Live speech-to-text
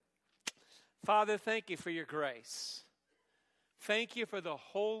Father, thank you for your grace. Thank you for the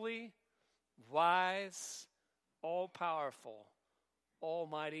holy, wise, all-powerful,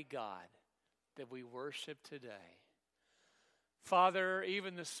 almighty God that we worship today. Father,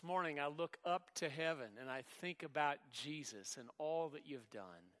 even this morning I look up to heaven and I think about Jesus and all that you've done.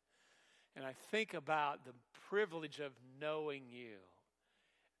 And I think about the privilege of knowing you.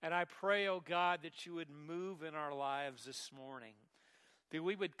 And I pray, oh God, that you would move in our lives this morning. That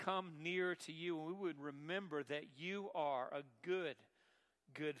we would come near to you and we would remember that you are a good,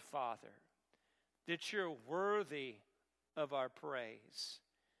 good Father. That you're worthy of our praise.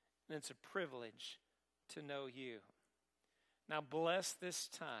 And it's a privilege to know you. Now bless this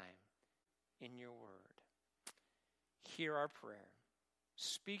time in your word. Hear our prayer.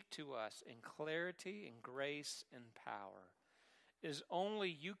 Speak to us in clarity and grace and power, as only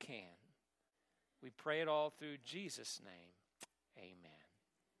you can. We pray it all through Jesus' name. Amen.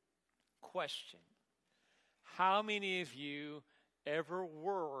 Question. How many of you ever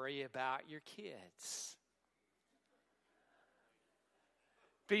worry about your kids?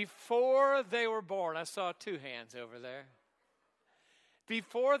 Before they were born, I saw 2 hands over there.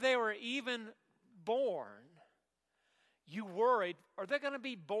 Before they were even born, you worried, are they going to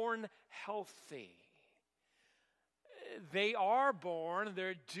be born healthy? They are born,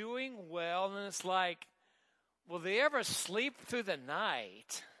 they're doing well, and it's like, will they ever sleep through the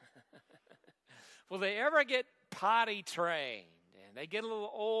night? Will they ever get potty trained? And they get a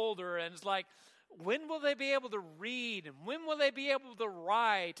little older, and it's like, when will they be able to read? And when will they be able to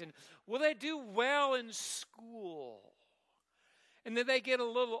write? And will they do well in school? And then they get a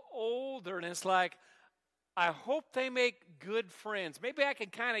little older, and it's like, I hope they make good friends. Maybe I can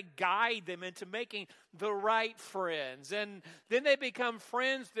kind of guide them into making the right friends. And then they become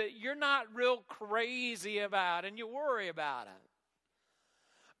friends that you're not real crazy about, and you worry about them.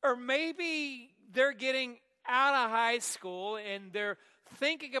 Or maybe they're getting out of high school, and they're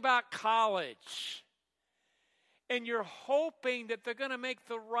thinking about college. And you're hoping that they're going to make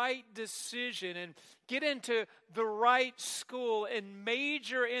the right decision and get into the right school and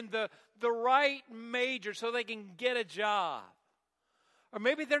major in the right major so they can get a job. Or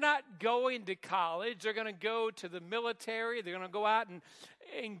maybe they're not going to college. They're going to go to the military. They're going to go out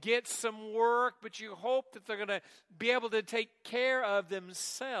and get some work. But you hope that they're going to be able to take care of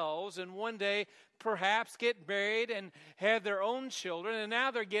themselves and one day perhaps get married and have their own children. And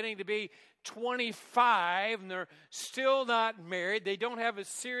now they're getting to be 25 and they're still not married. They don't have a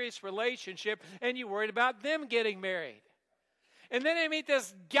serious relationship, and you're worried about them getting married. And then they meet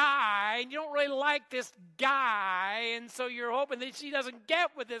this guy, and you don't really like this guy, and so you're hoping that she doesn't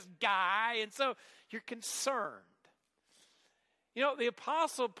get with this guy, and so you're concerned. You know, the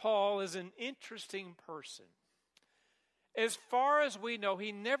Apostle Paul is an interesting person. As far as we know,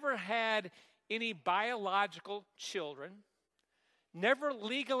 he never had any biological children, never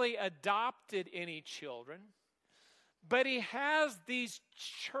legally adopted any children, but he has these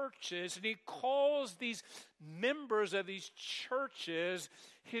churches, and he calls these members of these churches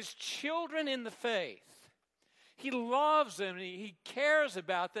his children in the faith. He loves them, and he cares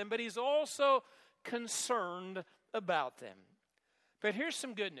about them, but he's also concerned about them. But here's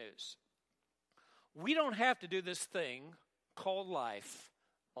some good news. We don't have to do this thing called life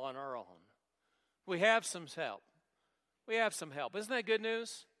on our own. We have some help. We have some help. Isn't that good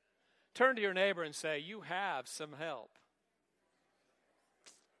news? Turn to your neighbor and say, you have some help.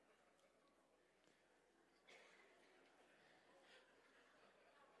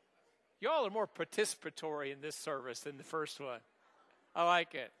 Y'all are more participatory in this service than the first one. I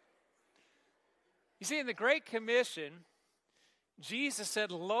like it. You see, in the Great Commission, Jesus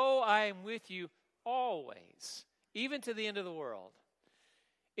said, lo, I am with you always, even to the end of the world.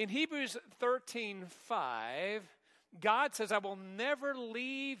 In Hebrews 13:5, God says, I will never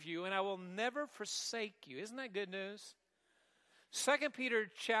leave you and I will never forsake you. Isn't that good news? 2 Peter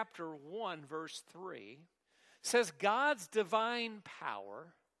chapter 1, verse 3 says, God's divine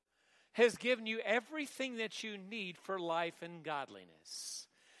power has given you everything that you need for life and godliness.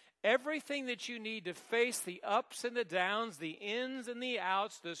 Everything that you need to face the ups and the downs, the ins and the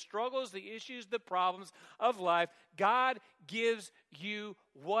outs, the struggles, the issues, the problems of life. God gives you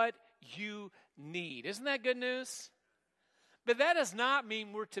what you need. Isn't that good news? But that does not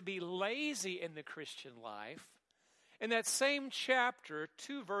mean we're to be lazy in the Christian life. In that same chapter,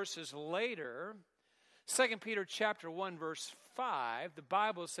 2 verses later, 2 Peter chapter 1, verse 5, the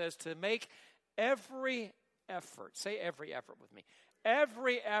Bible says to make every effort. Say every effort with me.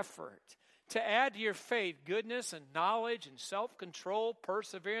 Every effort to add to your faith goodness and knowledge and self-control,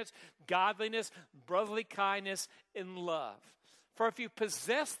 perseverance, godliness, brotherly kindness, and love. For if you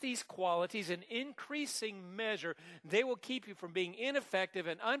possess these qualities in increasing measure, they will keep you from being ineffective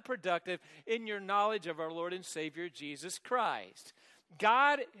and unproductive in your knowledge of our Lord and Savior, Jesus Christ.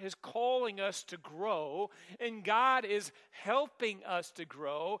 God is calling us to grow, and God is helping us to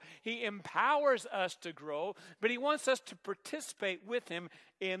grow. He empowers us to grow, but He wants us to participate with Him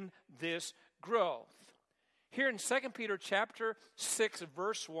in this growth. Here in 2 Peter chapter 6,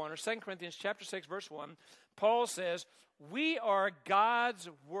 verse 1, or 2 Corinthians chapter 6, verse 1, Paul says, we are God's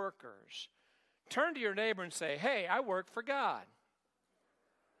workers. Turn to your neighbor and say, hey, I work for God.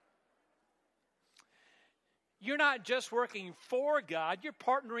 You're not just working for God, you're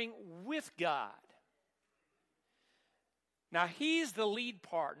partnering with God. Now, He's the lead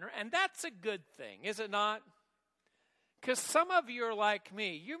partner, and that's a good thing, is it not? Because some of you are like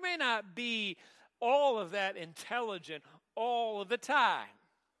me. You may not be all of that intelligent all of the time.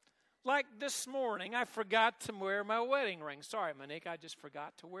 Like this morning, I forgot to wear my wedding ring. Sorry, Monique, I just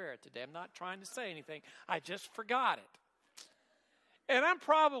forgot to wear it today. I'm not trying to say anything. I just forgot it. And I'm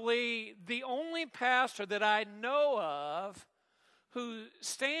probably the only pastor that I know of who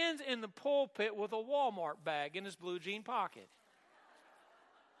stands in the pulpit with a Walmart bag in his blue jean pocket.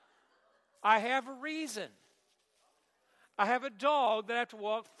 I have a reason. I have a dog that I have to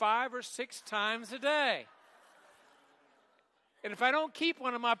walk 5 or 6 times a day. And if I don't keep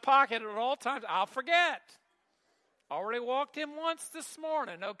one in my pocket at all times, I'll forget. Already walked him once this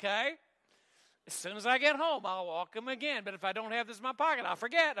morning, okay? As soon as I get home, I'll walk him again. But if I don't have this in my pocket, I'll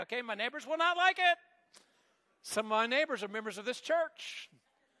forget, okay? My neighbors will not like it. Some of my neighbors are members of this church.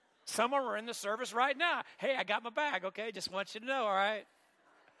 Some of them are in the service right now. Hey, I got my bag, okay? Just want you to know, all right?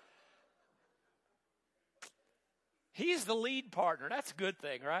 He's the lead partner. That's a good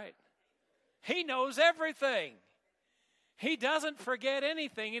thing, right? He knows everything. He doesn't forget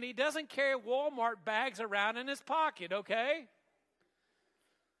anything, and he doesn't carry Walmart bags around in his pocket, okay?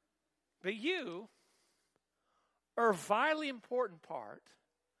 But you are a vitally important part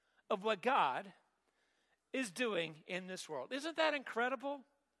of what God is doing in this world. Isn't that incredible?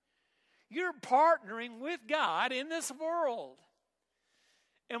 You're partnering with God in this world.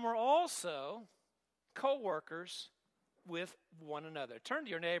 And we're also co-workers with one another. Turn to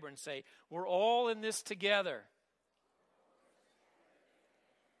your neighbor and say, we're all in this together.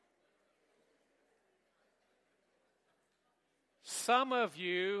 Some of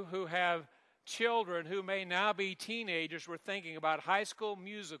you who have children who may now be teenagers were thinking about High School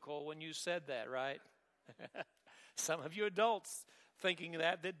Musical when you said that, right? Some of you adults thinking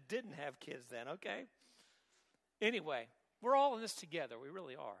that didn't have kids then, okay? Anyway, we're all in this together. We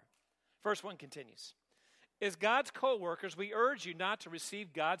really are. Verse 1 continues. As God's co-workers, we urge you not to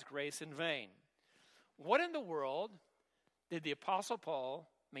receive God's grace in vain. What in the world did the Apostle Paul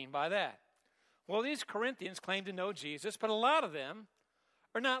mean by that? Well, these Corinthians claim to know Jesus, but a lot of them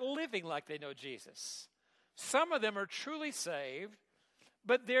are not living like they know Jesus. Some of them are truly saved,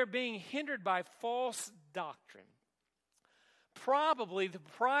 but they're being hindered by false doctrine. Probably the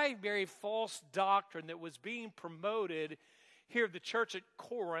primary false doctrine that was being promoted here at the church at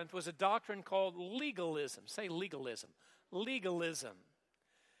Corinth was a doctrine called legalism. Say legalism. Legalism.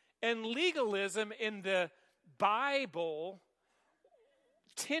 And legalism in the Bible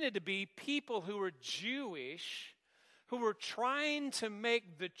tended to be people who were Jewish, who were trying to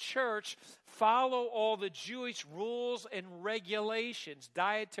make the church follow all the Jewish rules and regulations,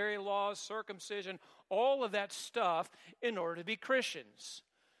 dietary laws, circumcision, all of that stuff in order to be Christians.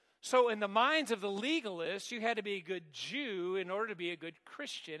 So in the minds of the legalists, you had to be a good Jew in order to be a good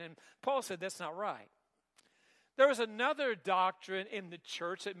Christian. And Paul said that's not right. There was another doctrine in the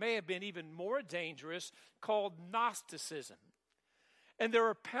church that may have been even more dangerous called Gnosticism. And there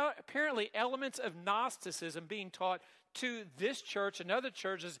were apparently elements of Gnosticism being taught to this church and other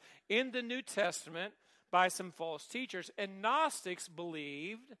churches in the New Testament by some false teachers. And Gnostics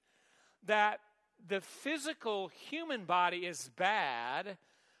believed that the physical human body is bad,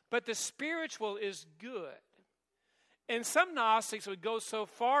 but the spiritual is good. And some Gnostics would go so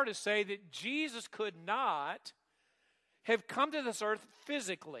far to say that Jesus could not have come to this earth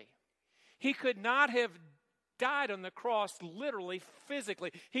physically. He could not have died on the cross literally,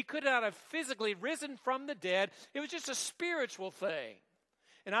 physically. He could not have physically risen from the dead. It was just a spiritual thing.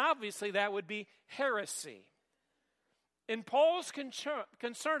 And obviously that would be heresy. And Paul's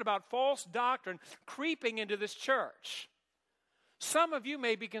concerned about false doctrine creeping into this church. Some of you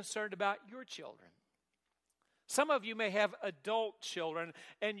may be concerned about your children. Some of you may have adult children,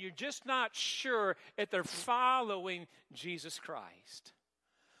 and you're just not sure if they're following Jesus Christ.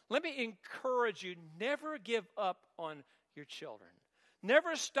 Let me encourage you, never give up on your children.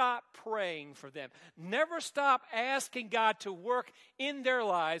 Never stop praying for them. Never stop asking God to work in their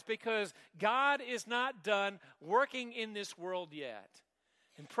lives, because God is not done working in this world yet.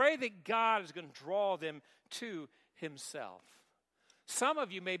 And pray that God is going to draw them to himself. Some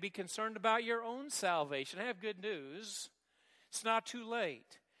of you may be concerned about your own salvation. I have good news. It's not too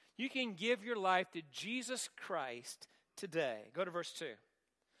late. You can give your life to Jesus Christ today. Go to verse 2.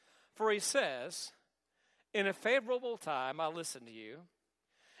 For he says, in a favorable time I'll listen to you,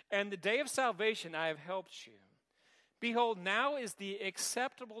 and the day of salvation I have helped you. Behold, now is the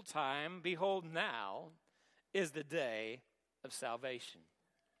acceptable time. Behold, now is the day of salvation.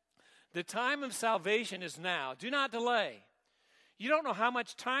 The time of salvation is now. Do not delay. You don't know how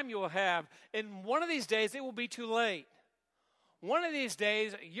much time you will have. And one of these days, it will be too late. One of these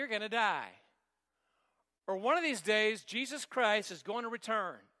days, you're going to die. Or one of these days, Jesus Christ is going to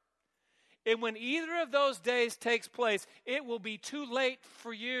return. And when either of those days takes place, it will be too late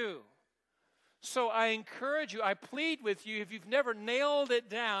for you. So I encourage you, I plead with you, if you've never nailed it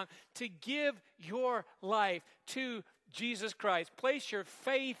down, to give your life to Jesus Christ. Place your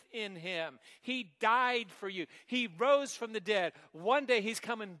faith in him. He died for you. He rose from the dead. One day he's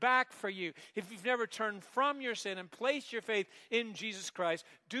coming back for you. If you've never turned from your sin and placed your faith in Jesus Christ,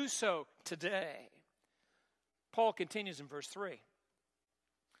 do so today. Paul continues in verse 3.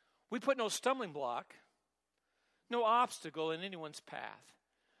 We put no stumbling block, no obstacle in anyone's path,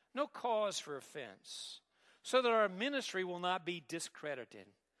 no cause for offense, so that our ministry will not be discredited.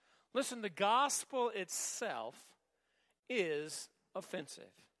 Listen, the gospel itself is offensive.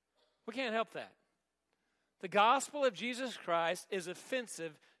 We can't help that. The gospel of Jesus Christ is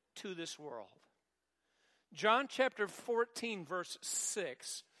offensive to this world. John chapter 14, verse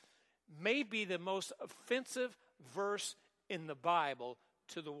 6 may be the most offensive verse in the Bible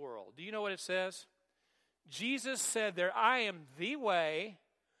to the world. Do you know what it says? Jesus said there, I am the way,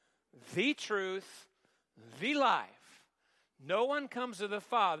 the truth, the life. No one comes to the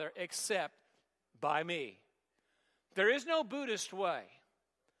Father except by me. There is no Buddhist way.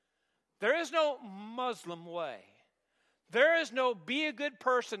 There is no Muslim way. There is no be a good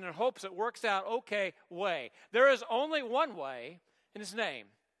person and hopes it works out okay way. There is only one way, and his name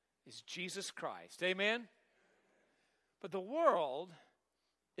is Jesus Christ. Amen? But the world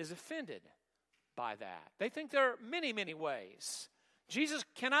is offended by that. They think there are many, many ways. Jesus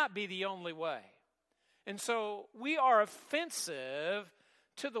cannot be the only way. And so we are offensive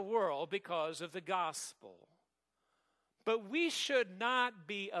to the world because of the gospel. But we should not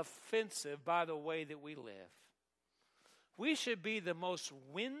be offensive by the way that we live. We should be the most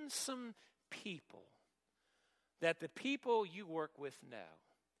winsome people that the people you work with know.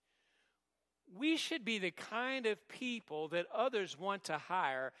 We should be the kind of people that others want to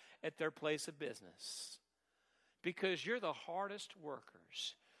hire at their place of business, because you're the hardest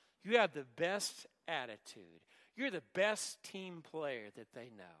workers. You have the best attitude. You're the best team player that they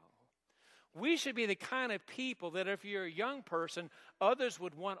know. We should be the kind of people that if you're a young person, others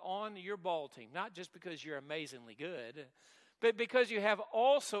would want on your ball team, not just because you're amazingly good, but because you have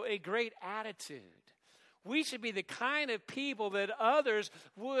also a great attitude. We should be the kind of people that others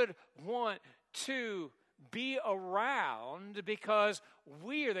would want to be around, because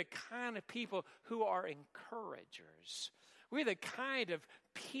we are the kind of people who are encouragers. We're the kind of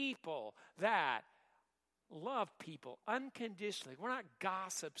people that love people unconditionally. We're not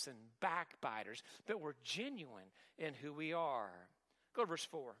gossips and backbiters, but we're genuine in who we are. Go to verse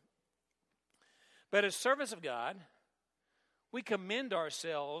 4. But as servants of God, we commend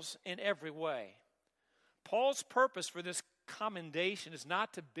ourselves in every way. Paul's purpose for this commendation is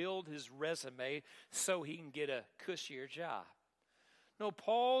not to build his resume so he can get a cushier job. No,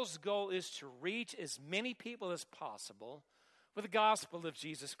 Paul's goal is to reach as many people as possible with the gospel of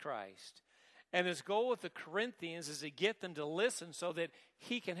Jesus Christ. And his goal with the Corinthians is to get them to listen so that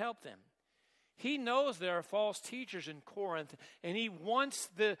he can help them. He knows there are false teachers in Corinth, and he wants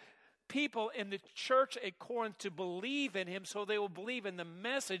the people in the church at Corinth to believe in him so they will believe in the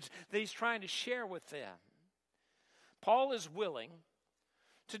message that he's trying to share with them. Paul is willing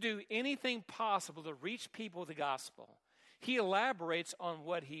to do anything possible to reach people with the gospel. He elaborates on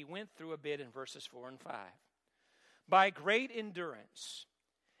what he went through a bit in verses 4 and 5. By great endurance,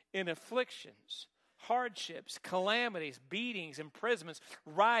 in afflictions, hardships, calamities, beatings, imprisonments,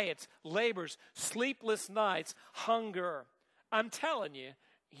 riots, labors, sleepless nights, hunger. I'm telling you,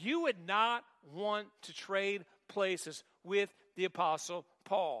 you would not want to trade places with the Apostle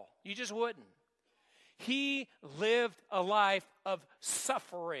Paul. You just wouldn't. He lived a life of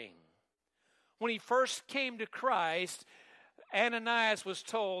suffering. When he first came to Christ, Ananias was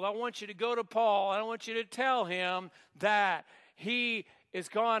told, I want you to go to Paul, and I want you to tell him that he is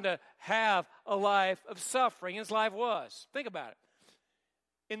going to have a life of suffering. His life was. Think about it.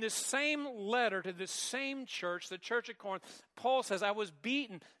 In this same letter to this same church, the church at Corinth, Paul says, I was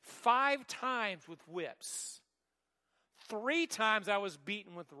beaten 5 times with whips. 3 times I was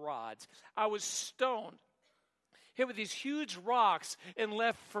beaten with rods. I was stoned, hit with these huge rocks, and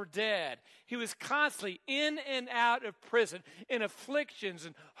left for dead. He was constantly in and out of prison, in afflictions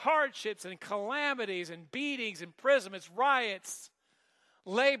and hardships and calamities and beatings, imprisonments, riots,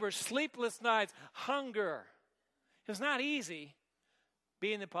 labor, sleepless nights, hunger. It was not easy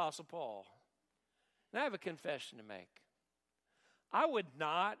being the Apostle Paul. And I have a confession to make. I would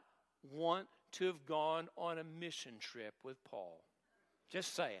not want to have gone on a mission trip with Paul.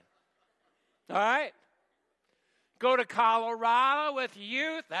 Just saying. All right? Go to Colorado with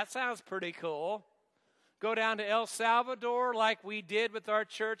youth. That sounds pretty cool. Go down to El Salvador like we did with our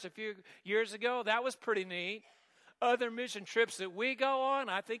church a few years ago. That was pretty neat. Other mission trips that we go on,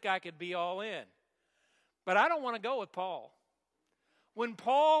 I think I could be all in. But I don't want to go with Paul. When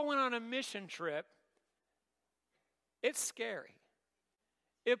Paul went on a mission trip, it's scary.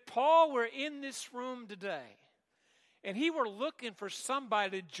 If Paul were in this room today and he were looking for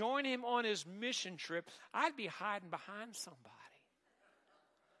somebody to join him on his mission trip, I'd be hiding behind somebody.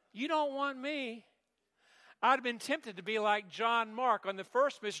 You don't want me. I'd have been tempted to be like John Mark on the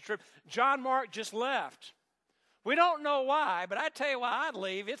first mission trip. John Mark just left. We don't know why, but I tell you why I'd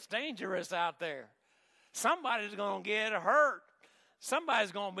leave. It's dangerous out there. Somebody's going to get hurt.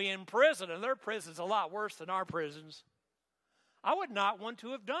 Somebody's going to be in prison, and their prison's a lot worse than our prisons. I would not want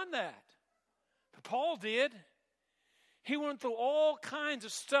to have done that. But Paul did. He went through all kinds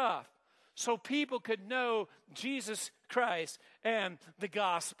of stuff so people could know Jesus Christ and the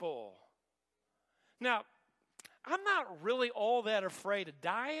gospel. Now, I'm not really all that afraid of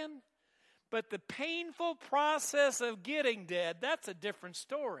dying, but the painful process of getting dead, that's a different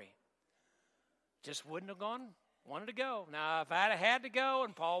story. Just wouldn't have wanted to go. Now, if I'd have had to go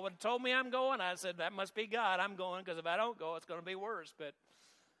and Paul would have told me I'm going, I said, that must be God. I'm going, because if I don't go, it's going to be worse. But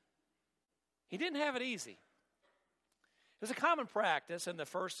he didn't have it easy. It was a common practice in the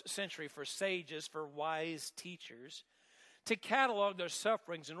first century for sages, for wise teachers, to catalog their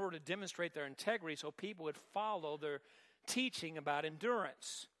sufferings in order to demonstrate their integrity so people would follow their teaching about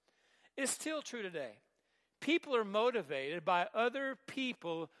endurance. It's still true today. People are motivated by other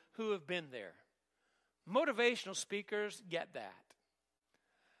people who have been there. Motivational speakers get that.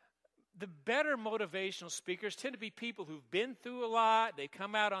 The better motivational speakers tend to be people who've been through a lot, they've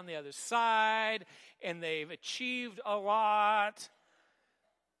come out on the other side, and they've achieved a lot.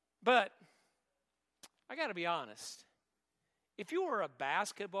 But I got to be honest. If you were a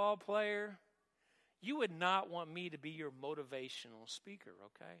basketball player, you would not want me to be your motivational speaker,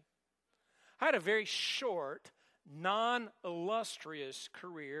 okay? I had a very short, non-illustrious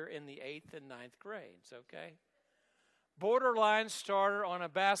career in the 8th and 9th grades, okay? Borderline starter on a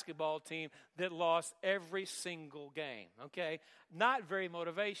basketball team that lost every single game, okay? Not very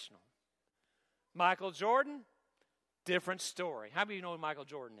motivational. Michael Jordan, different story. How many of you know who Michael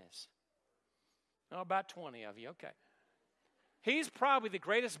Jordan is? Oh, about 20 of you, okay. He's probably the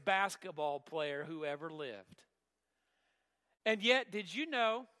greatest basketball player who ever lived. And yet, did you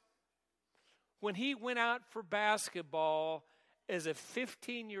know, when he went out for basketball as a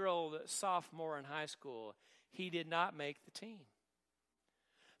 15-year-old sophomore in high school, he did not make the team.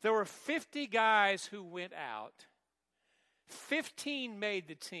 There were 50 guys who went out. 15 made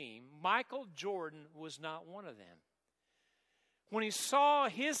the team. Michael Jordan was not one of them. When he saw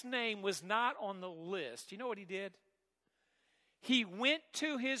his name was not on the list, you know what he did? He went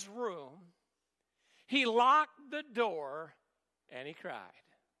to his room, he locked the door, and he cried.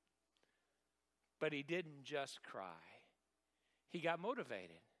 But he didn't just cry. He got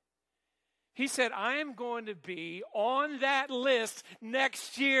motivated. He said, I am going to be on that list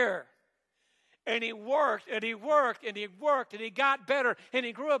next year. And he worked, and he worked, and he worked, and he got better, and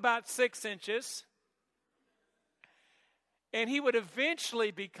he grew about 6 inches. And he would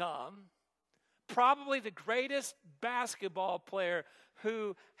eventually become probably the greatest basketball player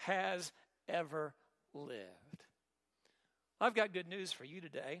who has ever lived. I've got good news for you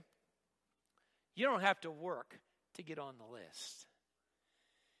today. You don't have to work to get on the list.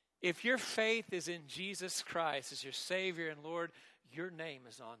 If your faith is in Jesus Christ as your Savior and Lord, your name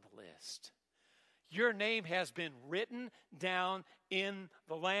is on the list. Your name has been written down in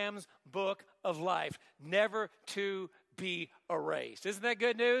the Lamb's book of life, never to be erased. Isn't that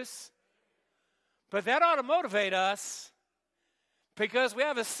good news? But that ought to motivate us because we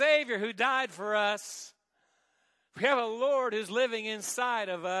have a Savior who died for us. We have a Lord who's living inside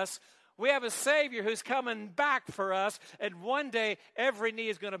of us. We have a Savior who's coming back for us, and one day every knee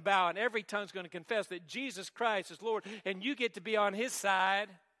is going to bow and every tongue is going to confess that Jesus Christ is Lord, and you get to be on His side.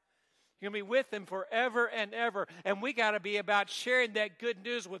 You're going to be with Him forever and ever, and we got to be about sharing that good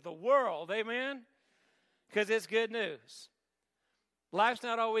news with the world, amen? Because it's good news. Life's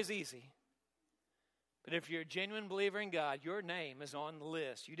not always easy, but if you're a genuine believer in God, your name is on the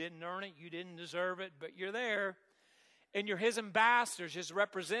list. You didn't earn it, you didn't deserve it, but you're there. And you're His ambassadors, His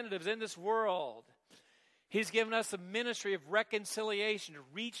representatives in this world. He's given us a ministry of reconciliation to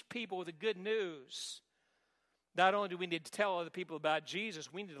reach people with the good news. Not only do we need to tell other people about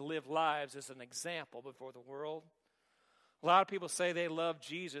Jesus, we need to live lives as an example before the world. A lot of people say they love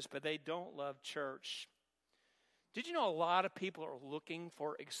Jesus, but they don't love church. Did you know a lot of people are looking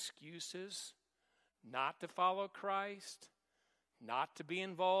for excuses not to follow Christ, not to be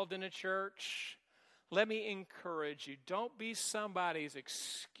involved in a church? Let me encourage you, don't be somebody's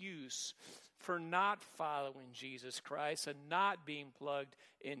excuse for not following Jesus Christ and not being plugged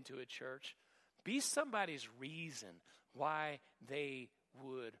into a church. Be somebody's reason why they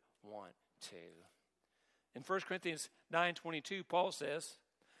would want to. In 1 Corinthians 9:22, Paul says,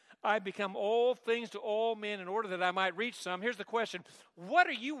 I become all things to all men in order that I might reach some. Here's the question, what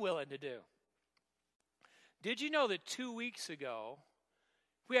are you willing to do? Did you know that 2 weeks ago,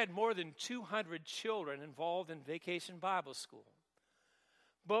 we had more than 200 children involved in Vacation Bible School?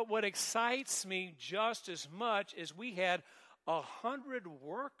 But what excites me just as much is we had 100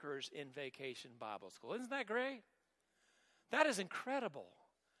 workers in Vacation Bible School. Isn't that great? That is incredible.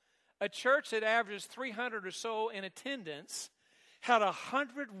 A church that averages 300 or so in attendance had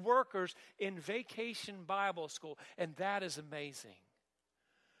 100 workers in Vacation Bible School, and that is amazing.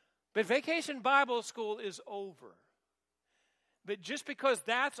 But Vacation Bible School is over. But just because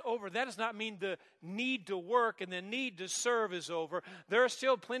that's over, that does not mean the need to work and the need to serve is over. There are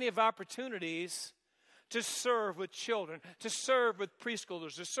still plenty of opportunities to serve with children, to serve with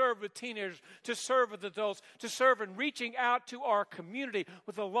preschoolers, to serve with teenagers, to serve with adults, to serve in reaching out to our community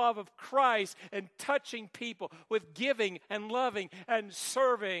with the love of Christ and touching people with giving and loving and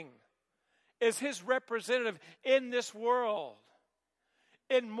serving as His representative in this world.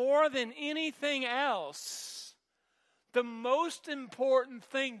 And more than anything else, the most important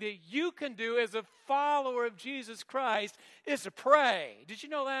thing that you can do as a follower of Jesus Christ is to pray. Did you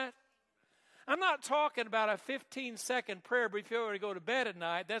know that? I'm not talking about a 15-second prayer before you go to bed at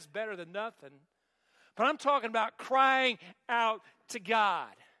night. That's better than nothing. But I'm talking about crying out to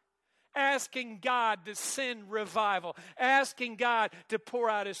God, asking God to send revival, asking God to pour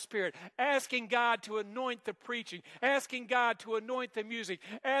out His Spirit, asking God to anoint the preaching, asking God to anoint the music,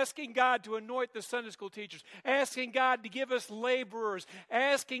 asking God to anoint the Sunday school teachers, asking God to give us laborers,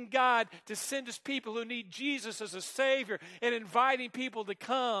 asking God to send us people who need Jesus as a Savior, and inviting people to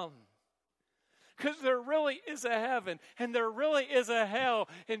come. Because there really is a heaven and there really is a hell,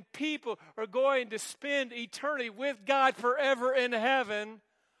 and people are going to spend eternity with God forever in heaven,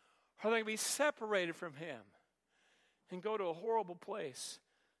 or they're going to be separated from Him and go to a horrible place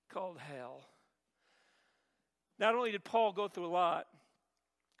called hell. Not only did Paul go through a lot,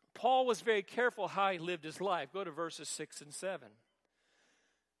 Paul was very careful how he lived his life. Go to verses 6 and 7.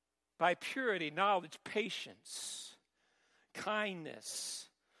 By purity, knowledge, patience, kindness,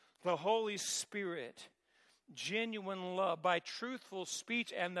 the Holy Spirit, genuine love, by truthful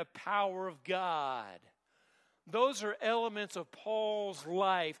speech and the power of God. Those are elements of Paul's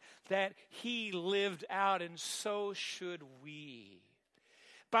life that he lived out, and so should we.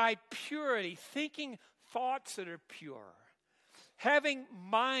 By purity, thinking thoughts that are pure, having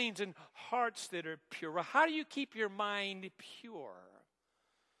minds and hearts that are pure. Well, how do you keep your mind pure?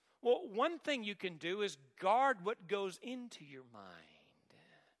 Well, one thing you can do is guard what goes into your mind.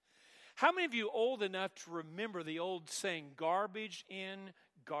 How many of you old enough to remember the old saying, garbage in,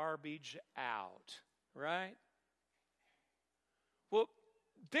 garbage out, right? Well,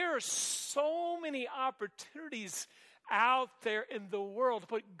 there are so many opportunities out there in the world to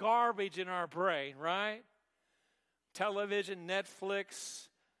put garbage in our brain, right? Television, Netflix,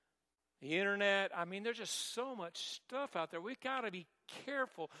 the internet. I mean, there's just so much stuff out there. We've got to be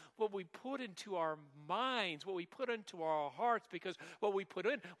careful what we put into our minds, what we put into our hearts, because what we put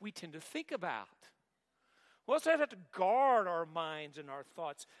in, we tend to think about. We also have to guard our minds and our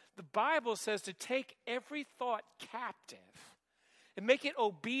thoughts. The Bible says to take every thought captive and make it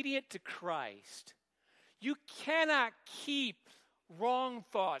obedient to Christ. You cannot keep wrong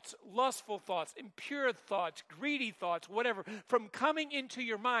thoughts, lustful thoughts, impure thoughts, greedy thoughts, whatever, from coming into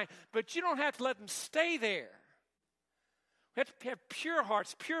your mind, but you don't have to let them stay there. We have to have pure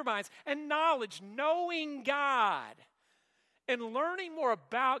hearts, pure minds, and knowledge, knowing God. And learning more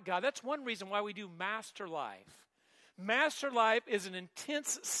about God, that's one reason why we do Master Life. Master Life is an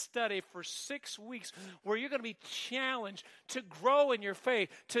intense study for 6 weeks where you're going to be challenged to grow in your faith,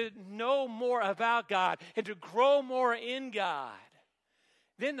 to know more about God, and to grow more in God.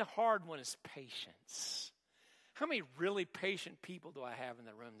 Then the hard one is patience. How many really patient people do I have in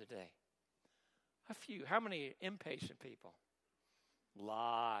the room today? A few. How many impatient people? A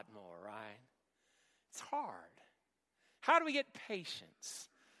lot more, right? It's hard. How do we get patience?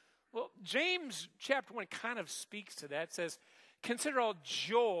 Well, James chapter 1 kind of speaks to that. It says, consider all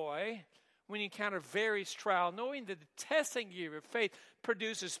joy when you encounter various trials, knowing that the testing of your faith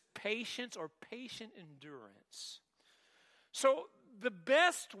produces patience or patient endurance. So the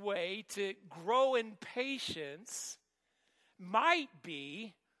best way to grow in patience might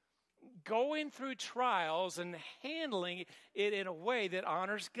be going through trials and handling it in a way that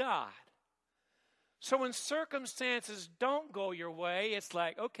honors God. So when circumstances don't go your way, it's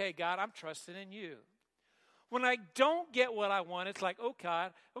like, okay, God, I'm trusting in you. When I don't get what I want, it's like,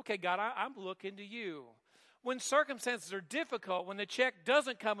 okay, God, I'm looking to you. When circumstances are difficult, when the check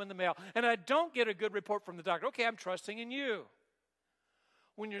doesn't come in the mail, and I don't get a good report from the doctor, okay, I'm trusting in you.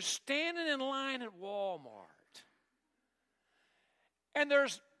 When you're standing in line at Walmart, and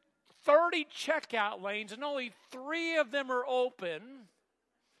there's 30 checkout lanes, and only 3 of them are open,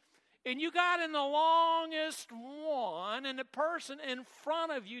 and you got in the longest one, and the person in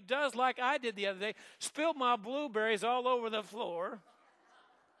front of you does like I did the other day, spilled my blueberries all over the floor,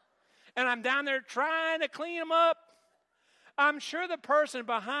 and I'm down there trying to clean them up. I'm sure the person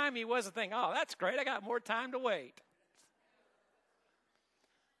behind me wasn't thinking, oh, that's great, I got more time to wait.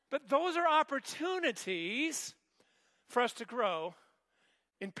 But those are opportunities for us to grow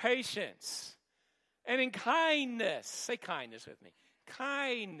in patience and in kindness. Say kindness with me.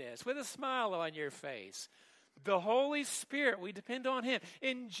 Kindness, with a smile on your face. The Holy Spirit, we depend on Him.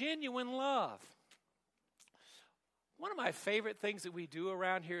 In genuine love. One of my favorite things that we do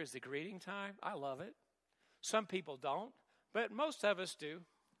around here is the greeting time. I love it. Some people don't, but most of us do.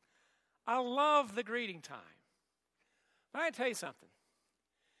 I love the greeting time. But I tell you something.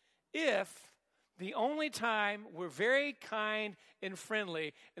 If the only time we're very kind and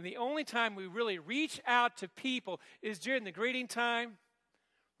friendly, and the only time we really reach out to people is during the greeting time,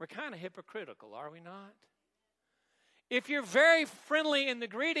 we're kind of hypocritical, are we not? If you're very friendly in the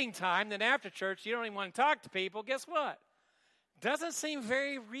greeting time, then after church you don't even want to talk to people, guess what? Doesn't seem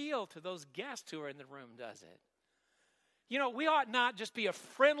very real to those guests who are in the room, does it? You know, we ought not just be a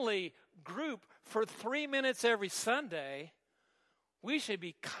friendly group for 3 minutes every Sunday. We should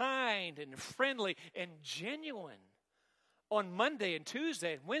be kind and friendly and genuine on Monday and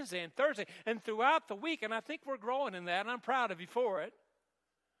Tuesday and Wednesday and Thursday and throughout the week. And I think we're growing in that, and I'm proud of you for it.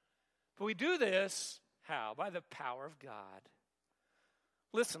 But we do this, how? By the power of God.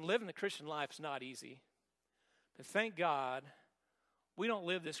 Listen, living the Christian life is not easy. But thank God we don't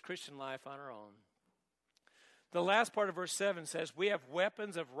live this Christian life on our own. The last part of verse 7 says, we have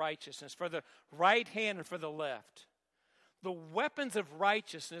weapons of righteousness for the right hand and for the left. The weapons of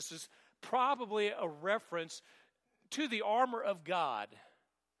righteousness is probably a reference to the armor of God,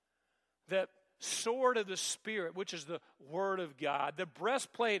 the sword of the Spirit, which is the Word of God, the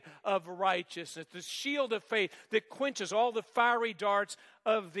breastplate of righteousness, the shield of faith that quenches all the fiery darts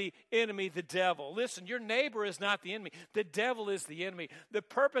of the enemy, the devil. Listen, your neighbor is not the enemy. The devil is the enemy. The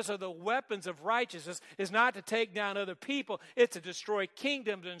purpose of the weapons of righteousness is not to take down other people. It's to destroy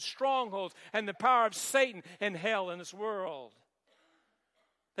kingdoms and strongholds and the power of Satan and hell in this world.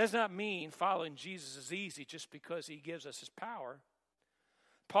 That does not mean following Jesus is easy just because He gives us His power.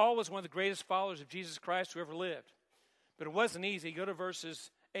 Paul was one of the greatest followers of Jesus Christ who ever lived. But it wasn't easy. Go to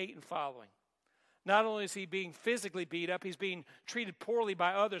verses 8 and following. Not only is he being physically beat up, he's being treated poorly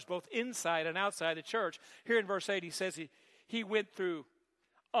by others, both inside and outside the church. Here in verse 8, he says he went through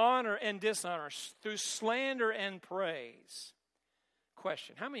honor and dishonor, through slander and praise.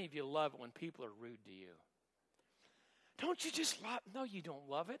 Question, how many of you love it when people are rude to you? Don't you just love it? No, you don't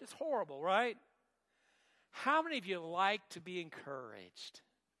love it. It's horrible, right? How many of you like to be encouraged?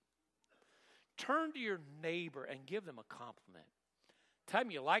 Turn to your neighbor and give them a compliment. Tell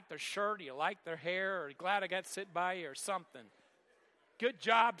them you like their shirt, or you like their hair, or glad I got to sit by you, or something. Good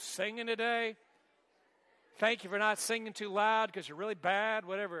job singing today. Thank you for not singing too loud because you're really bad,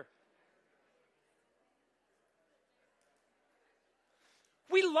 whatever.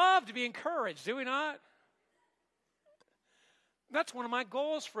 We love to be encouraged, do we not? That's one of my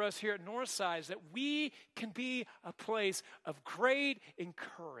goals for us here at Northside, is that we can be a place of great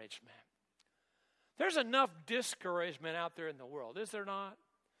encouragement. There's enough discouragement out there in the world, is there not?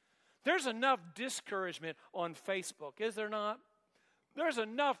 There's enough discouragement on Facebook, is there not? There's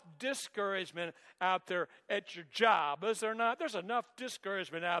enough discouragement out there at your job, is there not? There's enough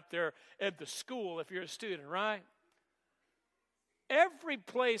discouragement out there at the school if you're a student, right? Every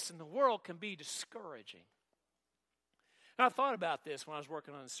place in the world can be discouraging. And I thought about this when I was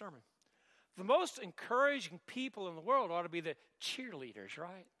working on the sermon. The most encouraging people in the world ought to be the cheerleaders,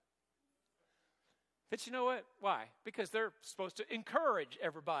 right? But you know what? Why? Because they're supposed to encourage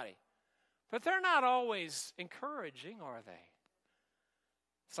everybody. But they're not always encouraging, are they?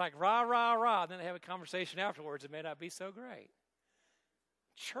 It's like rah, rah, rah. Then they have a conversation afterwards. It may not be so great.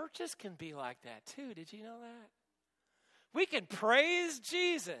 Churches can be like that too. Did you know that? We can praise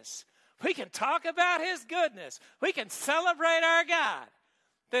Jesus. We can talk about his goodness. We can celebrate our God.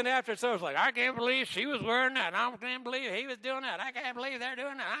 Then after it's over, it's like, I can't believe she was wearing that. I can't believe he was doing that. I can't believe they're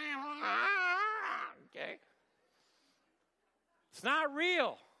doing that. Okay? It's not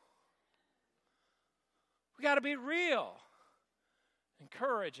real. We got to be real.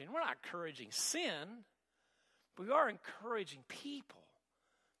 Encouraging. We're not encouraging sin, but we are encouraging people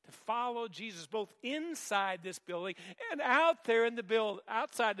to follow Jesus both inside this building and out there in the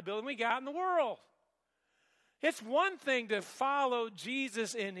outside the building we got in the world. It's one thing to follow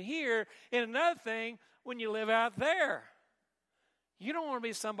Jesus in here, and another thing when you live out there. You don't want to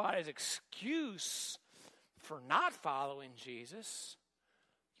be somebody's excuse for not following Jesus.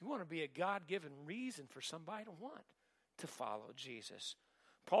 You want to be a God-given reason for somebody to want to follow Jesus.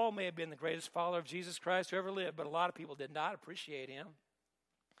 Paul may have been the greatest follower of Jesus Christ who ever lived, but a lot of people did not appreciate him.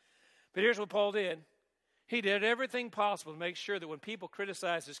 But here's what Paul did. He did everything possible to make sure that when people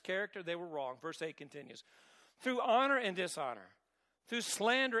criticized his character, they were wrong. Verse 8 continues. Through honor and dishonor, through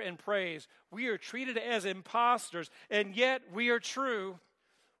slander and praise, we are treated as impostors, and yet we are true.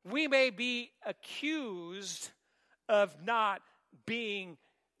 We may be accused of not being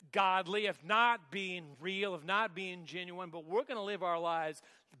godly, of not being real, of not being genuine, but we're going to live our lives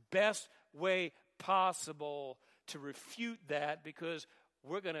the best way possible to refute that, because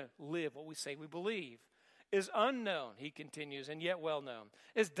we're going to live what we say we believe. Is unknown, he continues, and yet well known.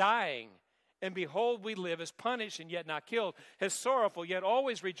 Is dying, and behold we live. Is punished, and yet not killed. Is sorrowful, yet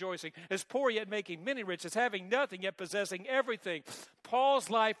always rejoicing. Is poor, yet making many rich. Is having nothing, yet possessing everything. Paul's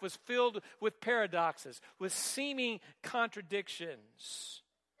life was filled with paradoxes, with seeming contradictions.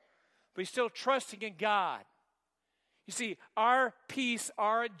 But he's still trusting in God. You see, our peace,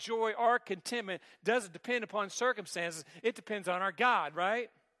 our joy, our contentment doesn't depend upon circumstances. It depends on our God, right?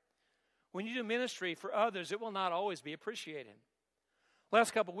 When you do ministry for others, it will not always be appreciated.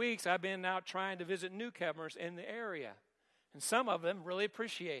 Last couple of weeks, I've been out trying to visit newcomers in the area. And some of them really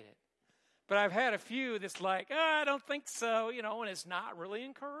appreciate it. But I've had a few that's like, I don't think so, and it's not really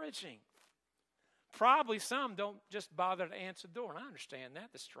encouraging. Probably some don't just bother to answer the door. And I understand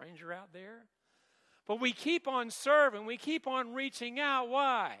that, the stranger out there. But we keep on serving. We keep on reaching out.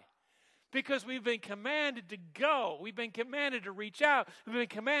 Why? Because we've been commanded to go. We've been commanded to reach out. We've been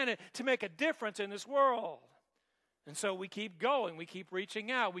commanded to make a difference in this world. And so we keep going. We keep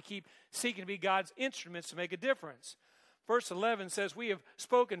reaching out. We keep seeking to be God's instruments to make a difference. Verse 11 says, we have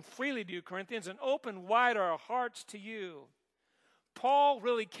spoken freely to you, Corinthians, and opened wide our hearts to you. Paul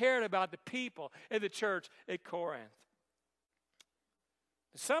really cared about the people in the church at Corinth.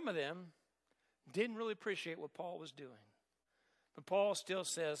 Some of them didn't really appreciate what Paul was doing. But Paul still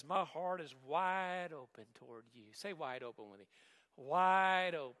says, my heart is wide open toward you. Say wide open with me.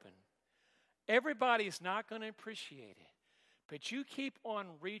 Wide open. Everybody's not going to appreciate it. But you keep on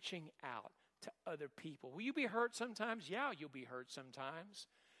reaching out to other people. Will you be hurt sometimes? Yeah, you'll be hurt sometimes.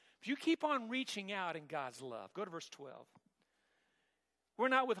 But you keep on reaching out in God's love. Go to verse 12. We're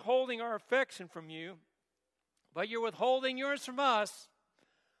not withholding our affection from you, but you're withholding yours from us.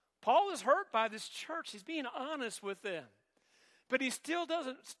 Paul is hurt by this church. He's being honest with them. But he still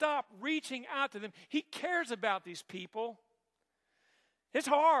doesn't stop reaching out to them. He cares about these people. It's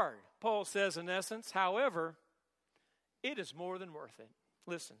hard, Paul says in essence. However, it is more than worth it.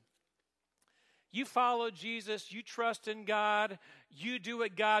 Listen, you follow Jesus, you trust in God, you do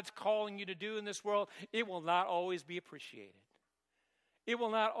what God's calling you to do in this world, it will not always be appreciated. It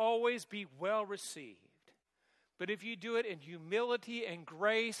will not always be well received. But if you do it in humility and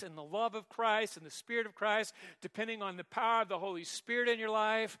grace and the love of Christ and the Spirit of Christ, depending on the power of the Holy Spirit in your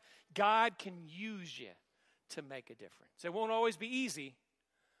life, God can use you to make a difference. It won't always be easy,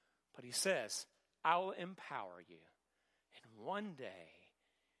 but he says, I will empower you. And one day,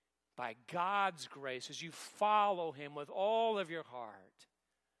 by God's grace, as you follow him with all of your heart,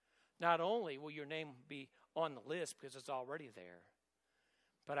 not only will your name be on the list because it's already there,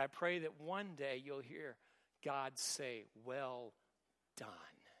 but I pray that one day you'll hear God say, well done,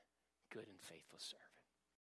 good and faithful servant.